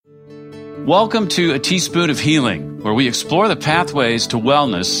Welcome to A Teaspoon of Healing, where we explore the pathways to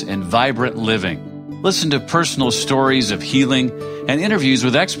wellness and vibrant living. Listen to personal stories of healing and interviews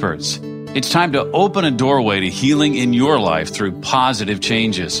with experts. It's time to open a doorway to healing in your life through positive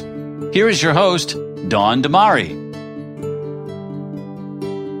changes. Here is your host, Dawn Damari.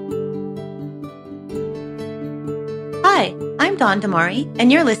 Hi, I'm Dawn Damari,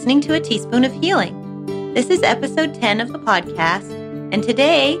 and you're listening to A Teaspoon of Healing. This is episode 10 of the podcast, and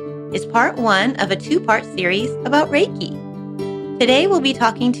today is part 1 of a 2-part series about Reiki. Today we'll be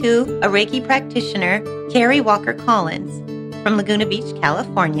talking to a Reiki practitioner, Kerry Walker-Collins, from Laguna Beach,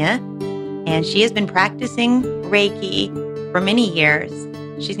 California, and she has been practicing Reiki for many years.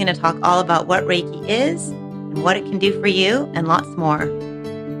 She's going to talk all about what Reiki is and what it can do for you and lots more.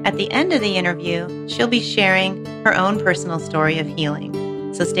 At the end of the interview, she'll be sharing her own personal story of healing.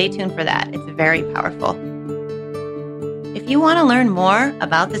 So stay tuned for that. It's very powerful. If you want to learn more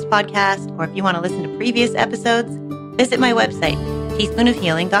about this podcast, or if you want to listen to previous episodes, visit my website,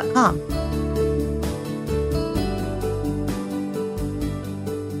 teaspoonofhealing.com.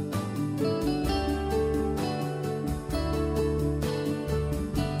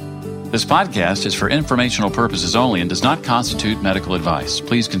 This podcast is for informational purposes only and does not constitute medical advice.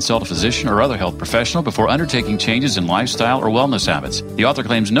 Please consult a physician or other health professional before undertaking changes in lifestyle or wellness habits. The author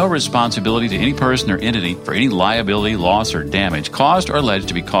claims no responsibility to any person or entity for any liability, loss, or damage caused or alleged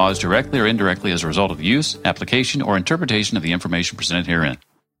to be caused directly or indirectly as a result of use, application, or interpretation of the information presented herein.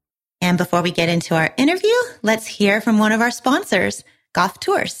 And before we get into our interview, let's hear from one of our sponsors, Goff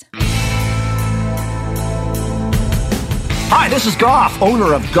Tours. Hi, this is Goff,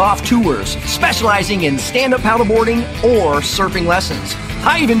 owner of Goff Tours, specializing in stand-up paddleboarding or surfing lessons.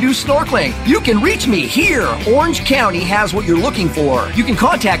 I even do snorkeling. You can reach me here. Orange County has what you're looking for. You can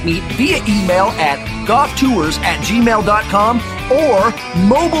contact me via email at gofftours@gmail.com, or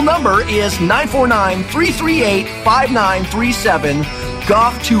mobile number is 949-338-5937,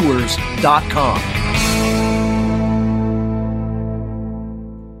 gofftours.com.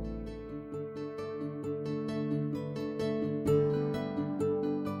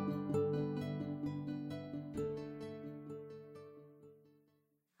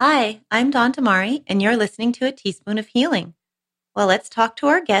 Hi, I'm Dawn Damari, and you're listening to A Teaspoon of Healing. Well, let's talk to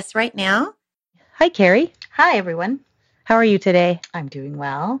our guest right now. Hi, Kerry. Hi, everyone. How are you today? I'm doing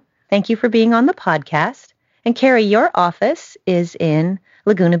well. Thank you for being on the podcast. And Kerry, your office is in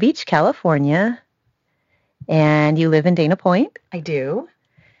Laguna Beach, California, and you live in Dana Point. I do.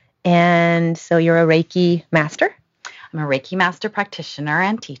 And so you're a Reiki master? I'm a Reiki master practitioner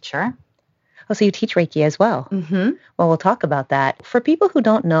and teacher. Oh, so you teach Reiki as well? Mm-hmm. Well, we'll talk about that. For people who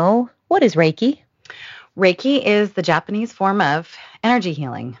don't know, what is Reiki? Reiki is the Japanese form of energy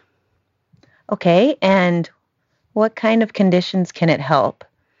healing. Okay, and what kind of conditions can it help?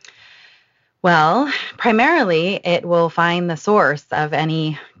 Well, primarily it will find the source of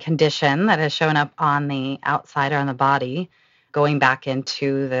any condition that has shown up on the outside or on the body, going back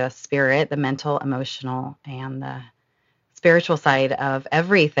into the spirit, the mental, emotional, and the spiritual side of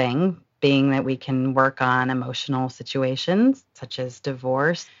everything, being that we can work on emotional situations such as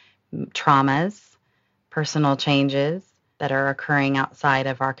divorce, traumas, personal changes that are occurring outside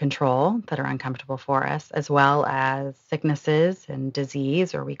of our control that are uncomfortable for us, as well as sicknesses and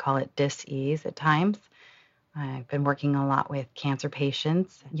disease, or we call it dis-ease at times. I've been working a lot with cancer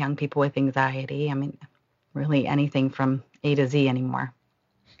patients, young people with anxiety. I mean, really anything from A to Z anymore.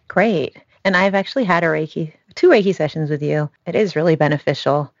 Great. And I've actually had 2 Reiki sessions with you. It is really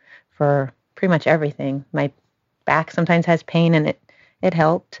beneficial for pretty much everything. My back sometimes has pain, and it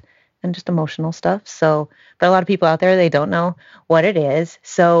helped, and just emotional stuff. So, but a lot of people out there, they don't know what it is.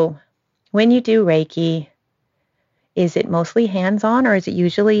 So when you do Reiki, is it mostly hands-on, or do you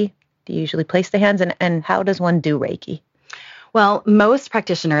usually place the hands, and how does one do Reiki? Well, most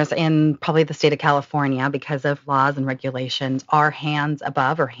practitioners in probably the state of California, because of laws and regulations, are hands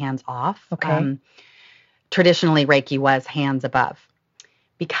above or hands off. Okay. Traditionally, Reiki was hands above.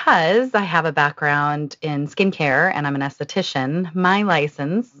 Because I have a background in skincare and I'm an esthetician, my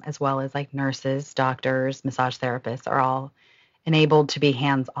license, as well as like nurses, doctors, massage therapists, are all enabled to be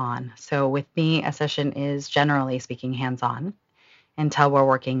hands-on. So with me, a session is generally speaking hands-on until we're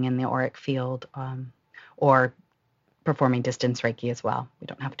working in the auric field or performing distance Reiki as well. We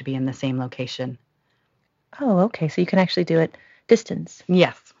don't have to be in the same location. Oh, okay. So you can actually do it distance.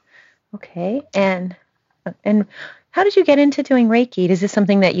 Yes. Okay. And how did you get into doing Reiki? Is this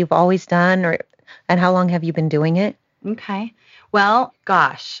something that you've always done, and how long have you been doing it? Okay. Well,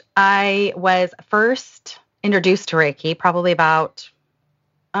 gosh, I was first introduced to Reiki probably about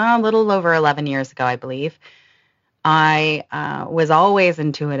a little over 11 years ago, I believe. I was always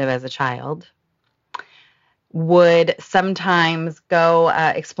intuitive as a child, would sometimes go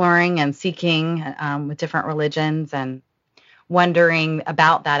exploring and seeking with different religions and wondering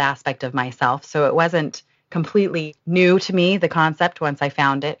about that aspect of myself. So it wasn't completely new to me, the concept, once I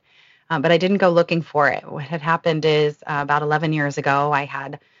found it. But I didn't go looking for it. What had happened is about 11 years ago, I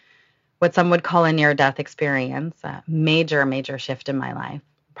had what some would call a near-death experience, a major, major shift in my life,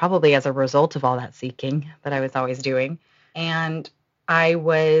 probably as a result of all that seeking that I was always doing. And I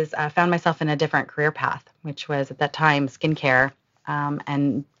found myself in a different career path, which was at that time skincare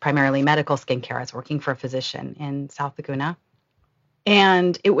and primarily medical skincare. I was working for a physician in South Laguna.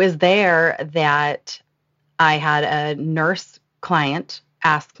 And it was there that I had a nurse client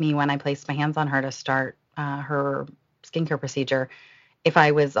ask me when I placed my hands on her to start her skincare procedure if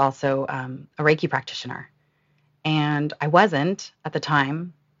I was also a Reiki practitioner. And I wasn't at the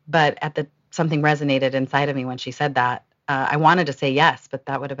time, but something resonated inside of me when she said that. I wanted to say yes, but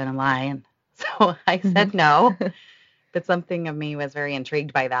that would have been a lie. And so I said no, but something of me was very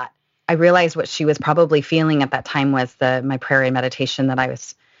intrigued by that. I realized what she was probably feeling at that time was my prayer and meditation that I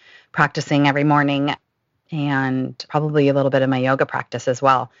was practicing every morning, and probably a little bit of my yoga practice as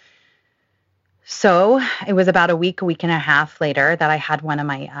well. So it was about a week and a half later that I had one of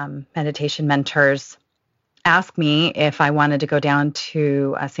my meditation mentors ask me if I wanted to go down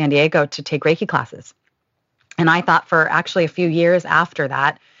to San Diego to take Reiki classes. And I thought for actually a few years after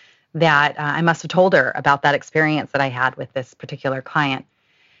that I must have told her about that experience that I had with this particular client.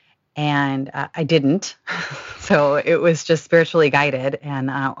 And I didn't. So it was just spiritually guided.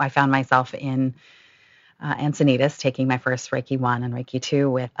 And I found myself in Encinitas taking my first Reiki 1 and Reiki 2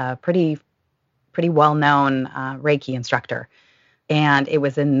 with a pretty well-known Reiki instructor. And it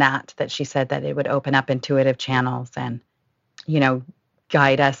was in that she said that it would open up intuitive channels and,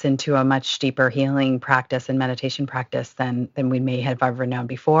 guide us into a much deeper healing practice and meditation practice than we may have ever known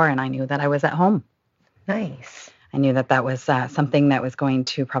before. And I knew that I was at home. Nice. I knew that was something that was going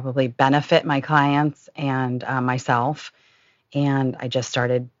to probably benefit my clients and myself. And I just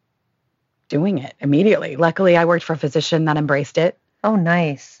started doing it immediately. Luckily, I worked for a physician that embraced it. Oh,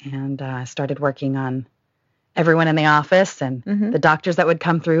 nice. And started working on everyone in the office and the doctors that would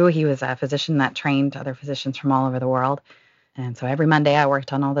come through. He was a physician that trained other physicians from all over the world. And so every Monday I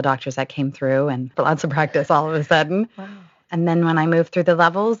worked on all the doctors that came through and lots of practice all of a sudden. Wow. And then when I moved through the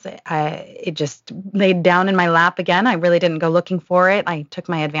levels, it just laid down in my lap again. I really didn't go looking for it. I took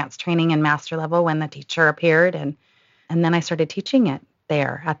my advanced training in master level when the teacher appeared. And then I started teaching it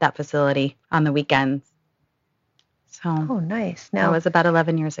there at that facility on the weekends. So oh, nice. Now that was about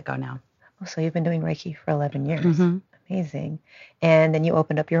 11 years ago now. Oh, so you've been doing Reiki for 11 years. Amazing. And then you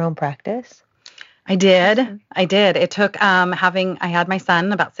opened up your own practice? I did. It took I had my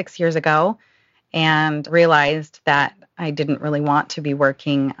son about 6 years ago and realized that I didn't really want to be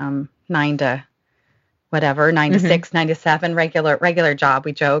working 9 to 6, 9 to 7, regular job,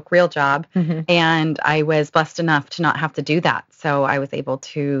 we joke, real job. And I was blessed enough to not have to do that. So I was able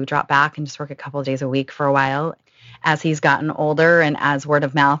to drop back and just work a couple of days a week for a while as he's gotten older and as word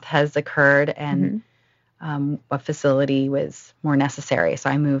of mouth has occurred and a facility was more necessary.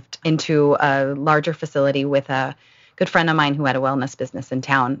 So I moved into a larger facility with a good friend of mine who had a wellness business in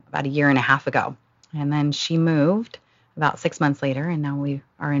town about 1.5 years ago. And then she moved about 6 months later, and now we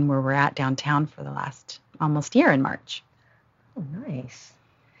are in where we're at downtown for the last almost year in March. Oh, nice.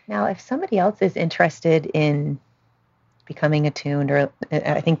 Now, if somebody else is interested in becoming attuned, or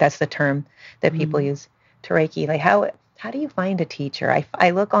I think that's the term that people use to Reiki, like how do you find a teacher? I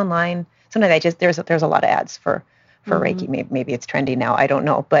look online. Sometimes there's a lot of ads for Reiki. Maybe it's trendy now. I don't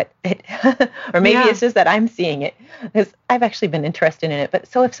know, but or maybe it's just that I'm seeing it because I've actually been interested in it. But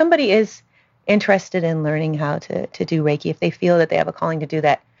so if somebody is interested in learning how to do Reiki, if they feel that they have a calling to do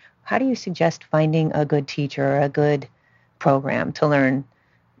that, how do you suggest finding a good teacher or a good program to learn?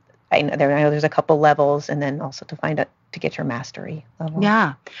 I know there's a couple levels, and then also to get your mastery level.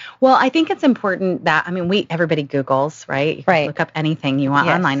 Yeah. Well, I think it's important that, everybody Googles, right? You can look up anything you want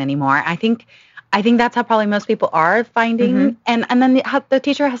online anymore. I think that's how probably most people are finding, and then the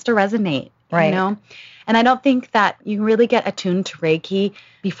teacher has to resonate, right? And I don't think that you really get attuned to Reiki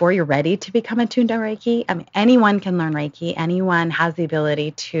before you're ready to become attuned to Reiki. Anyone can learn Reiki. Anyone has the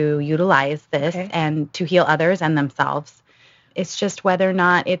ability to utilize this and to heal others and themselves. It's just whether or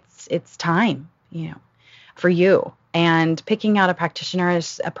not it's time, for you. And picking out a practitioner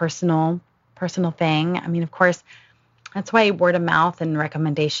is a personal thing. Of course, that's why word of mouth and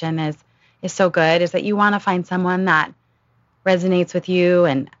recommendation is so good, is that you want to find someone that resonates with you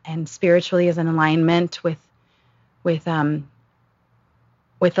and spiritually is in alignment with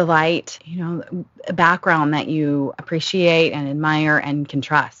with the light, a background that you appreciate and admire and can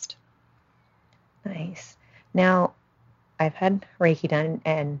trust. Nice. Now, I've had Reiki done,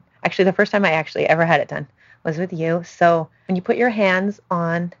 and actually the first time I actually ever had it done was with you. So when you put your hands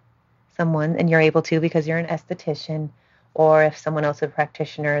on someone, and you're able to because you're an esthetician, or if someone else is a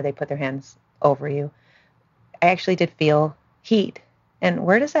practitioner, they put their hands over you, I actually did feel heat. And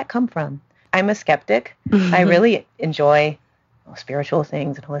where does that come from? I'm a skeptic. I really enjoy spiritual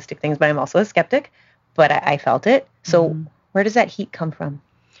things and holistic things, but I'm also a skeptic, but I felt it. So where does that heat come from?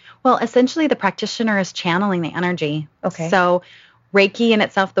 Well, essentially the practitioner is channeling the energy. Okay. So Reiki in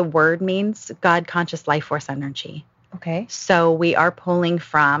itself, the word means God conscious life force energy. Okay. So we are pulling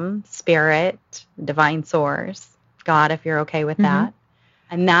from spirit, divine source, God, if you're okay with that.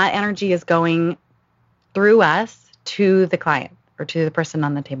 And that energy is going through us to the client or to the person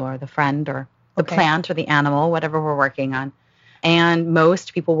on the table or the friend or the plant or the animal, whatever we're working on. And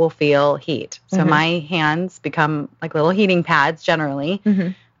most people will feel heat. So my hands become like little heating pads generally.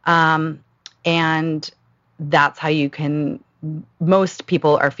 And that's how you can, most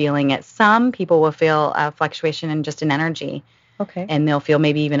people are feeling it. Some people will feel a fluctuation in just an energy. Okay. And they'll feel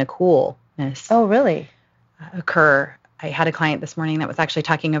maybe even a coolness. Oh, really? Occur. I had a client this morning that was actually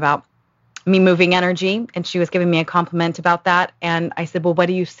talking about me moving energy, and she was giving me a compliment about that. And I said, well, what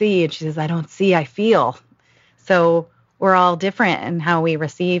do you see? And she says, I don't see, I feel. So we're all different in how we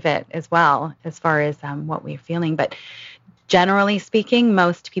receive it as well, as far as what we're feeling. But generally speaking,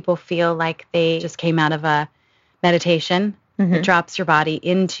 most people feel like they just came out of a meditation. It drops your body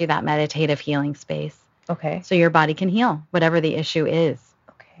into that meditative healing space. Okay. So your body can heal whatever the issue is.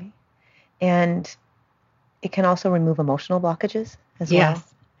 Okay. And it can also remove emotional blockages as Yes. well.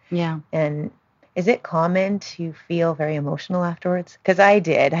 Yeah. And is it common to feel very emotional afterwards? Because I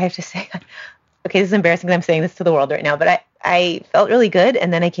did. I have to say, okay, this is embarrassing because I'm saying this to the world right now, but I felt really good,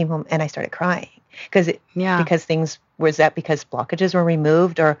 and then I came home and I started crying. Because things, was that because blockages were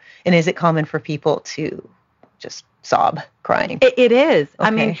removed, and is it common for people to just sob crying? It is. Okay.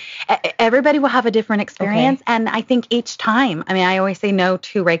 I mean, everybody will have a different experience. And I think each time, I always say no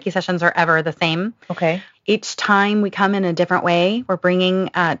two Reiki sessions are ever the same. Okay. Each time we come in a different way, we're bringing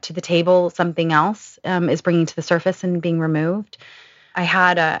to the table something else is bringing to the surface and being removed. I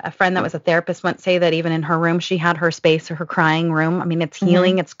had a friend that was a therapist once say that even in her room, she had her space or her crying room. I mean, it's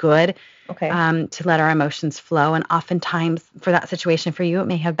healing. It's good to let our emotions flow. And oftentimes for that situation for you, it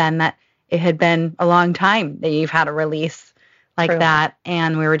may have been that it had been a long time that you've had a release like that.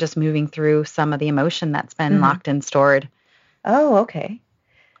 And we were just moving through some of the emotion that's been locked and stored. Oh, okay.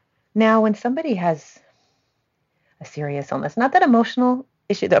 Now, when somebody has a serious illness, not that the emotional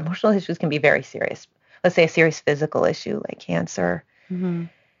issues can be very serious. Let's say a serious physical issue like cancer.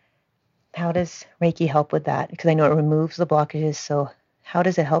 How does Reiki help with that? Because I know it removes the blockages. So how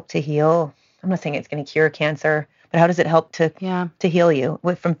does it help to heal? I'm not saying it's going to cure cancer, but how does it help to heal you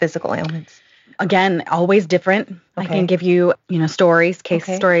from physical ailments? Again, always different. I can give you, stories, case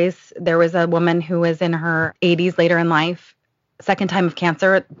stories. There was a woman who was in her 80s later in life, second time of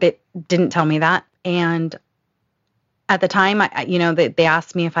cancer. They didn't tell me that. And at the time, they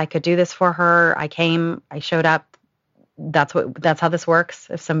asked me if I could do this for her. I came, I showed up. That's how this works.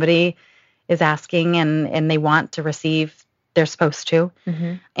 If somebody is asking and they want to receive, they're supposed to.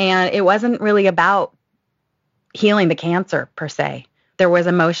 And it wasn't really about healing the cancer per se. There was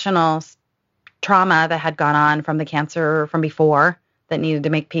emotional trauma that had gone on from the cancer from before that needed to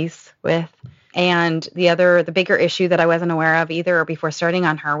make peace with. And the bigger issue that I wasn't aware of either before starting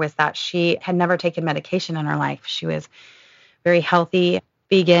on her was that she had never taken medication in her life. She was very healthy,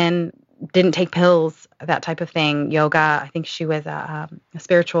 vegan, didn't take pills, that type of thing, yoga. I think she was a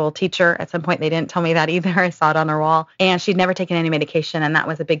spiritual teacher at some point. They didn't tell me that either. I saw it on her wall. And she'd never taken any medication, and that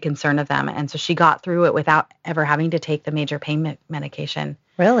was a big concern of them. And so she got through it without ever having to take the major pain medication.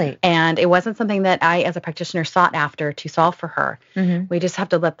 Really? And it wasn't something that I, as a practitioner, sought after to solve for her. We just have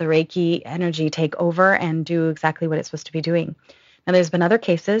to let the Reiki energy take over and do exactly what it's supposed to be doing. Now, there's been other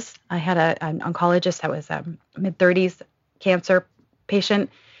cases. I had an oncologist that was a mid-30s cancer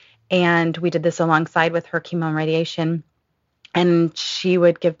patient, and we did this alongside with her chemo and radiation. And she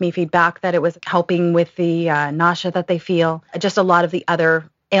would give me feedback that it was helping with the nausea that they feel, just a lot of the other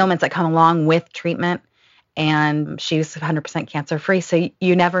ailments that come along with treatment. And she's 100% cancer-free. So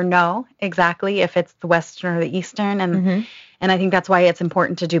you never know exactly if it's the Western or the Eastern. And I think that's why it's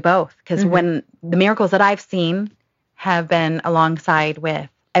important to do both. Because when the miracles that I've seen have been alongside with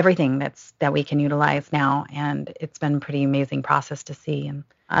everything that we can utilize now. And it's been a pretty amazing process to see. And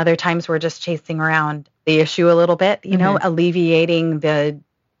other times we're just chasing around the issue a little bit, alleviating the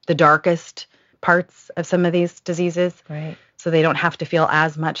darkest parts of some of these diseases. Right. so they don't have to feel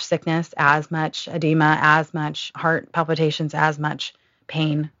as much sickness, as much edema, as much heart palpitations, as much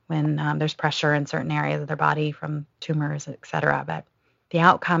pain when there's pressure in certain areas of their body from tumors, etc. But the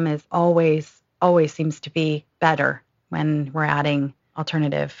outcome is always seems to be better when we're adding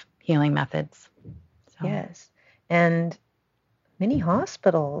alternative healing methods. So. Yes. And many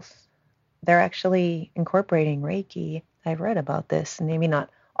hospitals, they're actually incorporating Reiki. I've read about this, maybe not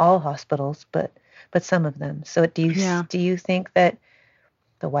all hospitals, but some of them. So do you think that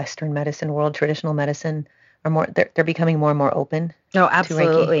the Western medicine world, traditional medicine, are more they're becoming more and more open? Oh,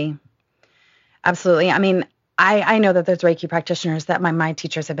 absolutely. Absolutely. I mean, I know that there's Reiki practitioners that my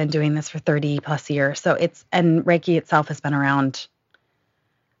teachers have been doing this for 30 plus years. So and Reiki itself has been around.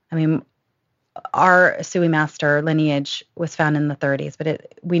 I mean, our Sui master lineage was found in the 30s,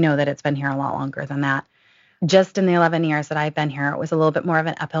 but we know that it's been here a lot longer than that. Just in the 11 years that I've been here, it was a little bit more of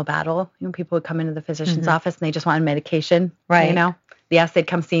an uphill battle. People would come into the physician's office and they just wanted medication. Right. Yes, they'd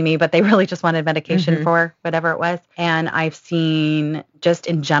come see me, but they really just wanted medication for whatever it was. And I've seen just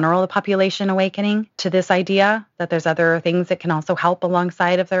in general the population awakening to this idea that there's other things that can also help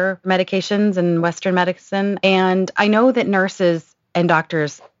alongside of their medications and Western medicine. And I know that nurses and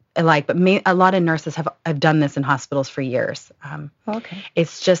doctors alike, but a lot of nurses have done this in hospitals for years. Okay.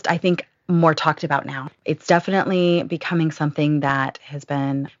 It's just, I think, more talked about now. It's definitely becoming something that has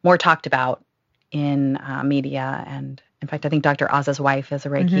been more talked about in media. And in fact, I think Dr. Oz's wife is a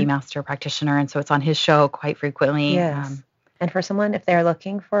Reiki master practitioner, and so it's on his show quite frequently. Yes. And for someone, if they're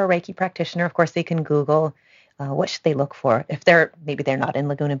looking for a Reiki practitioner, of course, they can Google what should they look for. If maybe they're not in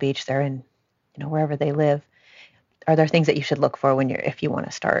Laguna Beach, they're in, wherever they live. Are there things that you should look for if you want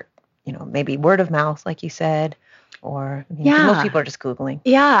to start, maybe word of mouth, like you said, or most people are just Googling.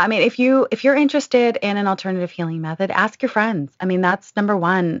 Yeah. I mean, if you're interested in an alternative healing method, ask your friends. I mean, that's number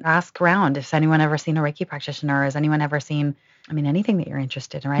one. Ask around. Has anyone ever seen a Reiki practitioner? Has anyone ever seen, anything that you're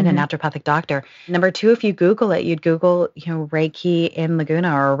interested in, right? A naturopathic doctor. Number two, if you Google it, you'd Google, Reiki in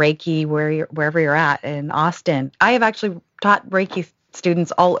Laguna or Reiki wherever you're at in Austin. I have actually taught Reiki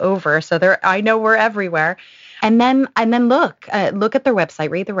students all over, so I know we're everywhere. And then look at their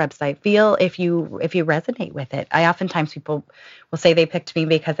website, read their website, feel if you resonate with it. Oftentimes people will say they picked me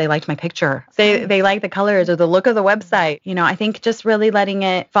because they liked my picture. Say they like the colors or the look of the website. I think just really letting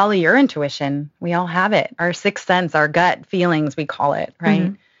it follow your intuition. We all have it. Our sixth sense, our gut feelings, we call it, right?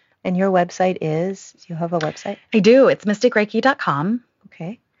 Mm-hmm. And your website is, do you have a website? I do. It's mysticreiki.com.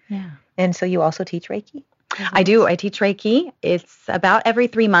 Okay. Yeah. And so you also teach Reiki? I do. I teach Reiki. It's about every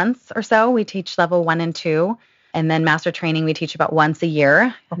 3 months or so. We teach level 1 and 2. And then master training, we teach about once a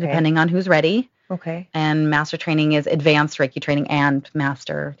year, depending on who's ready. Okay. And master training is advanced Reiki training and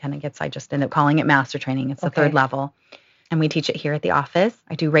master. I just end up calling it master training. It's the third level. And we teach it here at the office.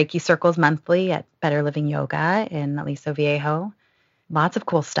 I do Reiki circles monthly at Better Living Yoga in Aliso Viejo. Lots of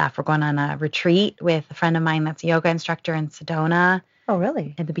cool stuff. We're going on a retreat with a friend of mine that's a yoga instructor in Sedona. Oh,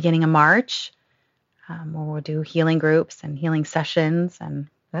 really? At the beginning of March, where we'll do healing groups and healing sessions. And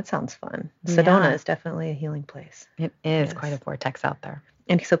that sounds fun. Sedona is definitely a healing place. It is quite a vortex out there.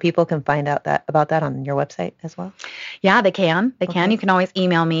 And so people can find out about that on your website as well? Yeah, they can. They can. You can always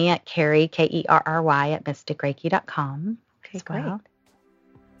email me at Kerry, Kerry, at mysticreiki.com. Okay, great. Well.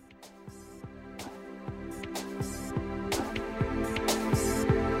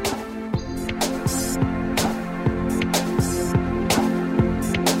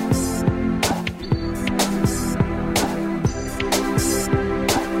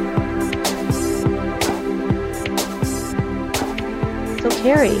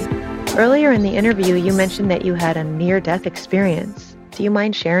 Kerry, earlier in the interview, you mentioned that you had a near-death experience. Do you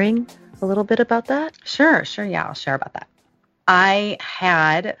mind sharing a little bit about that? Sure. Yeah, I'll share about that. I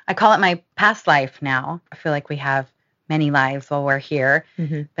call it my past life now. I feel like we have many lives while we're here.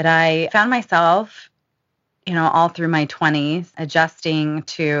 Mm-hmm. But I found myself, all through my 20s, adjusting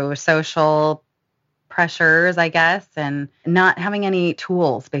to social pressures, I guess, and not having any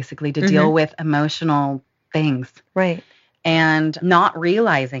tools, basically, to deal with emotional things. Right. And not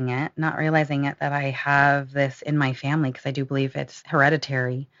realizing it that I have this in my family, because I do believe it's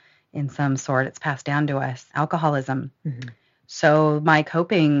hereditary in some sort. It's passed down to us, alcoholism. Mm-hmm. So my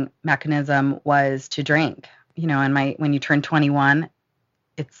coping mechanism was to drink, and when you turn 21,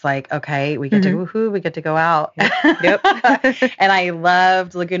 it's like, okay, we get to woohoo, we get to go out. Yep. And I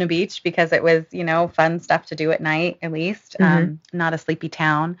loved Laguna Beach because it was, fun stuff to do at night, at least. Not a sleepy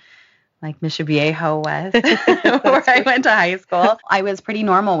town like Mission Viejo was, where I went to high school. I was pretty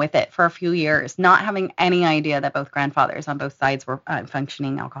normal with it for a few years, not having any idea that both grandfathers on both sides were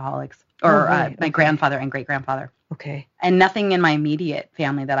functioning alcoholics, or my grandfather and great-grandfather. Okay. And nothing in my immediate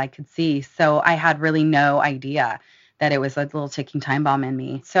family that I could see. So I had really no idea that it was a little ticking time bomb in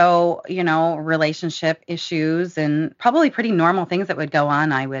me. So, relationship issues and probably pretty normal things that would go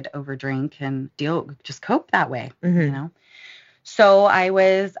on. I would overdrink and just cope that way, So I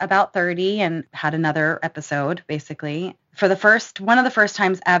was about 30 and had another episode, basically. For one of the first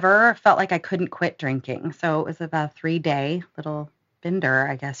times ever, felt like I couldn't quit drinking. So it was about a 3-day little bender,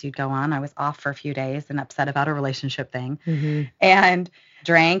 I guess you'd go on. I was off for a few days and upset about a relationship thing. And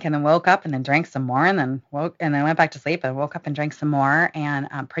drank and then woke up and then drank some more and then went back to sleep and woke up and drank some more, and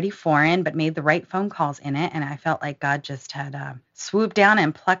pretty foreign, but made the right phone calls in it. And I felt like God just had swooped down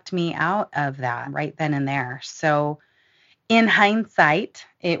and plucked me out of that right then and there. So in hindsight,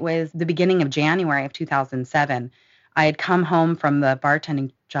 it was the beginning of January of 2007. I had come home from the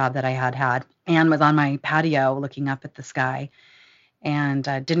bartending job that I had and was on my patio looking up at the sky. And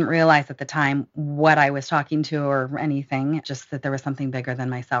didn't realize at the time what I was talking to or anything, just that there was something bigger than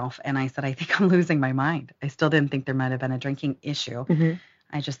myself. And I said, I think I'm losing my mind. I still didn't think there might have been a drinking issue.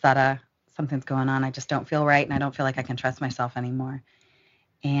 I just thought something's going on. I just don't feel right, and I don't feel like I can trust myself anymore.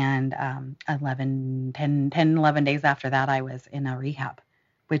 And 11 days after that, I was in a rehab,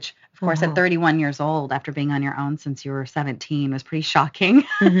 which, of course, at 31 years old, after being on your own since you were 17, was pretty shocking.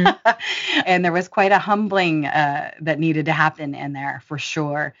 And there was quite a humbling that needed to happen in there for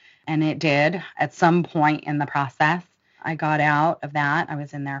sure. And it did at some point in the process. I got out of that. I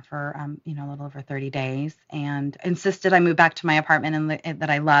was in there for, a little over 30 days and insisted I move back to my apartment that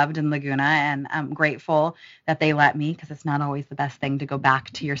I loved in Laguna. And I'm grateful that they let me, because it's not always the best thing to go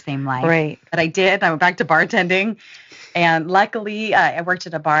back to your same life. Right. But I did. I went back to bartending. And luckily, I worked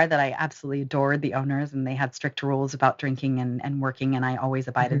at a bar that I absolutely adored the owners, and they had strict rules about drinking and working, and I always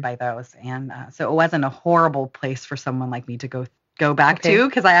abided by those. And so it wasn't a horrible place for someone like me to go back to,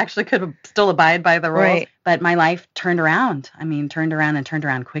 because I actually could still abide by the rules. Right. But my life turned around. Turned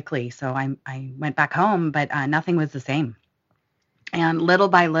around quickly. So I went back home, but nothing was the same. And little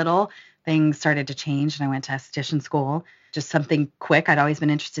by little, things started to change, and I went to esthetician school. Just something quick. I'd always been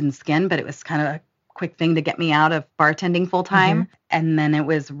interested in skin, but it was kind of a quick thing to get me out of bartending full time. And then it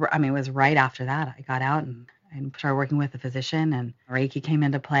was right after that I got out and started working with a physician, and Reiki came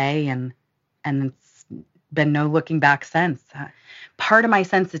into play, and it's been no looking back since. Part of my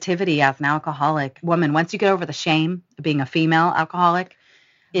sensitivity as an alcoholic woman, once you get over the shame of being a female alcoholic,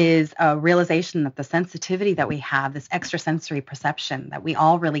 is a realization that the sensitivity that we have, this extrasensory perception that we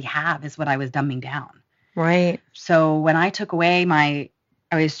all really have, is what I was dumbing down. Right. So when I took away I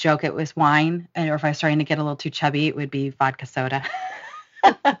always joke it was wine, or if I was starting to get a little too chubby, it would be vodka soda.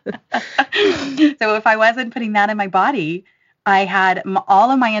 So if I wasn't putting that in my body, I had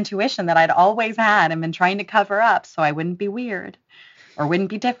all of my intuition that I'd always had and been trying to cover up so I wouldn't be weird or wouldn't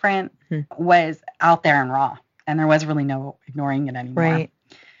be different, was out there and raw. And there was really no ignoring it anymore. Right.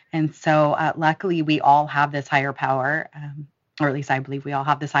 And so luckily we all have this higher power, or at least I believe we all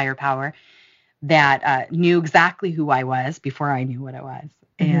have this higher power that knew exactly who I was before I knew what I was,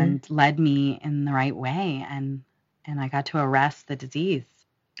 and led me in the right way. And I got to arrest the disease.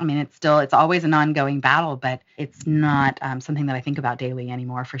 It's always an ongoing battle, but it's not something that I think about daily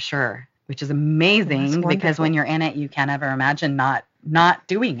anymore, for sure, which is amazing, because when you're in it, you can't ever imagine not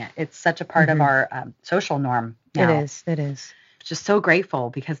doing it. It's such a part of our social norm now. It is. Just so grateful,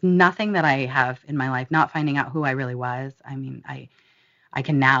 because nothing that I have in my life, not finding out who I really was. I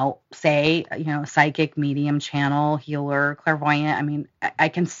can now say, psychic, medium, channel, healer, clairvoyant. I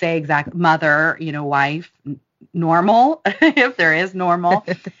can say exact mother, wife, normal, if there is normal,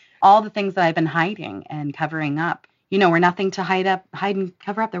 all the things that I've been hiding and covering up, were nothing to hide and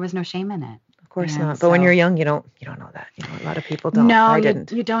cover up. There was no shame in it. Of course not. But when you're young, you don't know that. A lot of people don't. No, I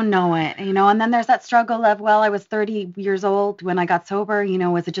didn't. You don't know it, and then there's that struggle of, I was 30 years old when I got sober.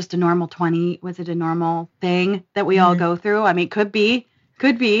 Was it just a normal 20? Was it a normal thing that we all go through? Could be.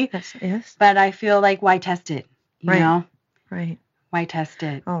 Yes. But I feel like, why test it? You know? Right. Why test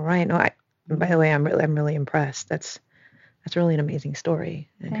it? Oh, right. No, by the way, I'm really impressed. That's really an amazing story.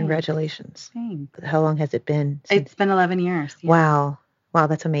 And Thanks. Congratulations. Thanks. How long has it been? It's been 11 years. Yeah. Wow,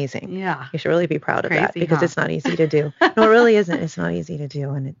 that's amazing. Yeah. You should really be proud of that, Crazy, because it's not easy to do. No, it really isn't. It's not easy to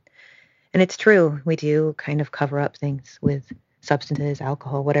do. And it's true. We do kind of cover up things with substances,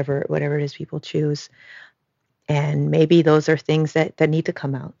 alcohol, whatever it is people choose. And maybe those are things that need to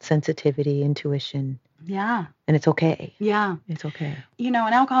come out. Sensitivity, intuition. Yeah. And it's okay. Yeah. It's okay. In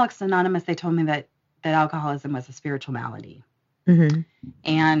Alcoholics Anonymous, they told me that alcoholism was a spiritual malady.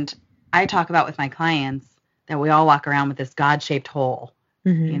 And I talk about with my clients that we all walk around with this God-shaped hole,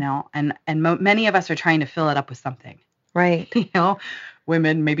 and many of us are trying to fill it up with something. Right.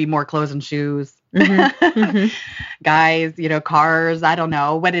 Women, maybe more clothes and shoes. Guys, cars, I don't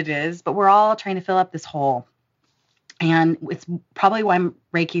know what it is, but we're all trying to fill up this hole. And it's probably why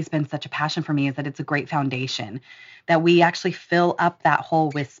Reiki's been such a passion for me, is that it's a great foundation, that we actually fill up that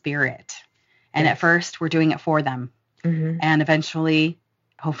hole with spirit. And at first we're doing it for them. And eventually,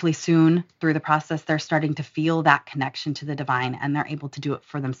 hopefully soon through the process, they're starting to feel that connection to the divine, and they're able to do it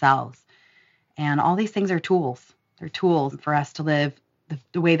for themselves. And all these things are tools. They're tools for us to live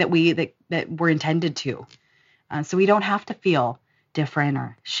the way that we're intended to. So we don't have to feel different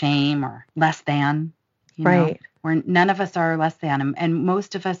or shame or less than. Right. None of us are less than. And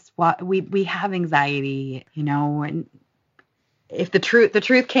most of us, we have anxiety, and if the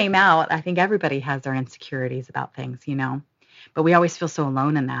truth came out, I think everybody has their insecurities about things, but we always feel so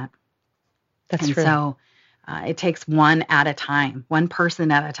alone in that. That's true. So it takes one at a time, one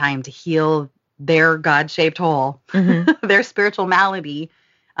person at a time, to heal their God-shaped hole, their spiritual malady,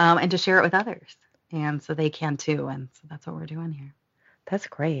 and to share it with others. And so they can too. And so that's what we're doing here. That's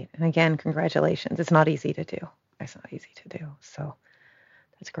great. And again, congratulations. It's not easy to do. It's not easy to do. So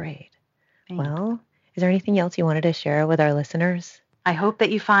that's great. Thanks. Well, is there anything else you wanted to share with our listeners? I hope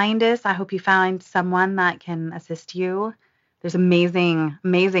that you find us. I hope you find someone that can assist you. There's amazing,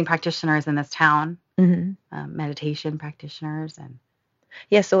 amazing practitioners in this town, meditation practitioners. And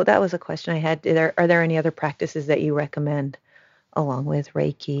yeah, so that was a question I had. Are there any other practices that you recommend along with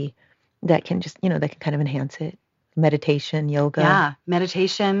Reiki that can just, that can kind of enhance it? Meditation, yoga. Yeah,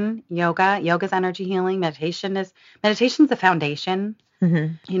 meditation, yoga. Yoga's energy healing. Meditation's the foundation.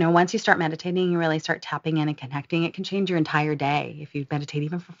 Once you start meditating, you really start tapping in and connecting. It can change your entire day if you meditate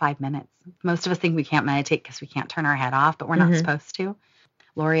even for 5 minutes. Most of us think we can't meditate because we can't turn our head off, but we're not supposed to.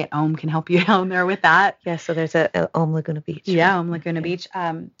 Lori at Om can help you down there with that. Yeah, so there's a Om Laguna Beach. Yeah, Om Laguna Beach.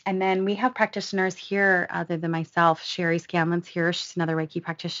 And then we have practitioners here other than myself. Sherry Scanlon's here. She's another Reiki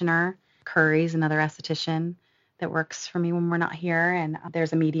practitioner. Curry's another esthetician that works for me when we're not here. And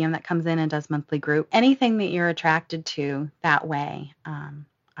there's a medium that comes in and does monthly group. Anything that you're attracted to that way,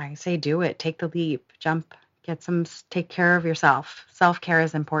 I say do it. Take the leap. Jump. Take care of yourself. Self-care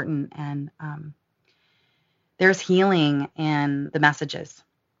is important. And there's healing in the messages.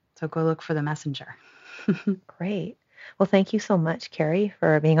 So go look for the messenger. Great. Well, thank you so much, Kerry,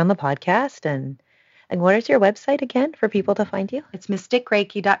 for being on the podcast. And what is your website again for people to find you? It's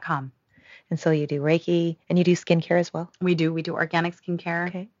mysticreiki.com. And so you do Reiki and you do skincare as well? We do organic skincare.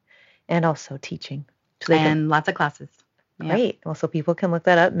 Okay. And also teaching. So lots of classes. Great. Yeah. Well, so people can look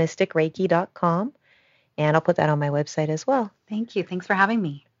that up, mysticreiki.com. And I'll put that on my website as well. Thank you. Thanks for having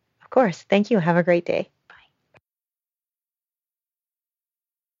me. Of course. Thank you. Have a great day. Bye.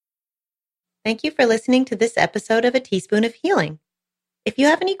 Thank you for listening to this episode of A Teaspoon of Healing. If you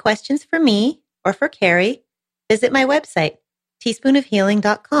have any questions for me or for Kerry, visit my website,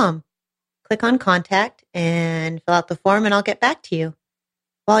 teaspoonofhealing.com. Click on Contact and fill out the form and I'll get back to you.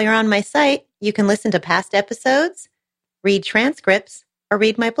 While you're on my site, you can listen to past episodes, read transcripts, or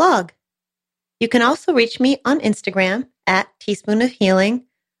read my blog. You can also reach me on Instagram at Teaspoon of Healing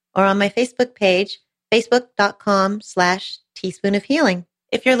or on my Facebook page, facebook.com/Teaspoon of Healing.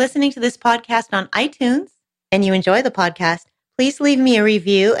 If you're listening to this podcast on iTunes and you enjoy the podcast, please leave me a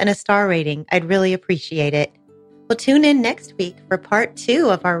review and a star rating. I'd really appreciate it. Well, tune in next week for part 2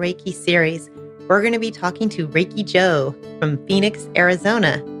 of our Reiki series. We're going to be talking to Reiki Joe from Phoenix,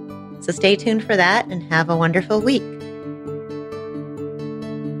 Arizona. So stay tuned for that and have a wonderful week.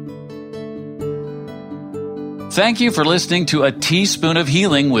 Thank you for listening to A Teaspoon of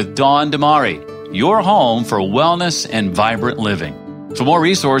Healing with Dawn Damari, your home for wellness and vibrant living. For more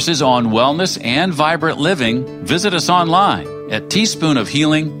resources on wellness and vibrant living, visit us online at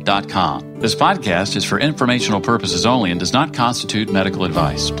teaspoonofhealing.com. This podcast is for informational purposes only and does not constitute medical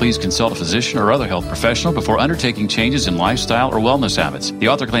advice. Please consult a physician or other health professional before undertaking changes in lifestyle or wellness habits. The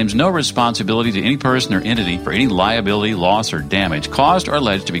author claims no responsibility to any person or entity for any liability, loss, or damage caused or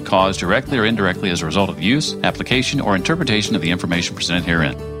alleged to be caused directly or indirectly as a result of use, application, or interpretation of the information presented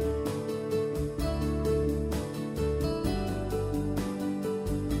herein.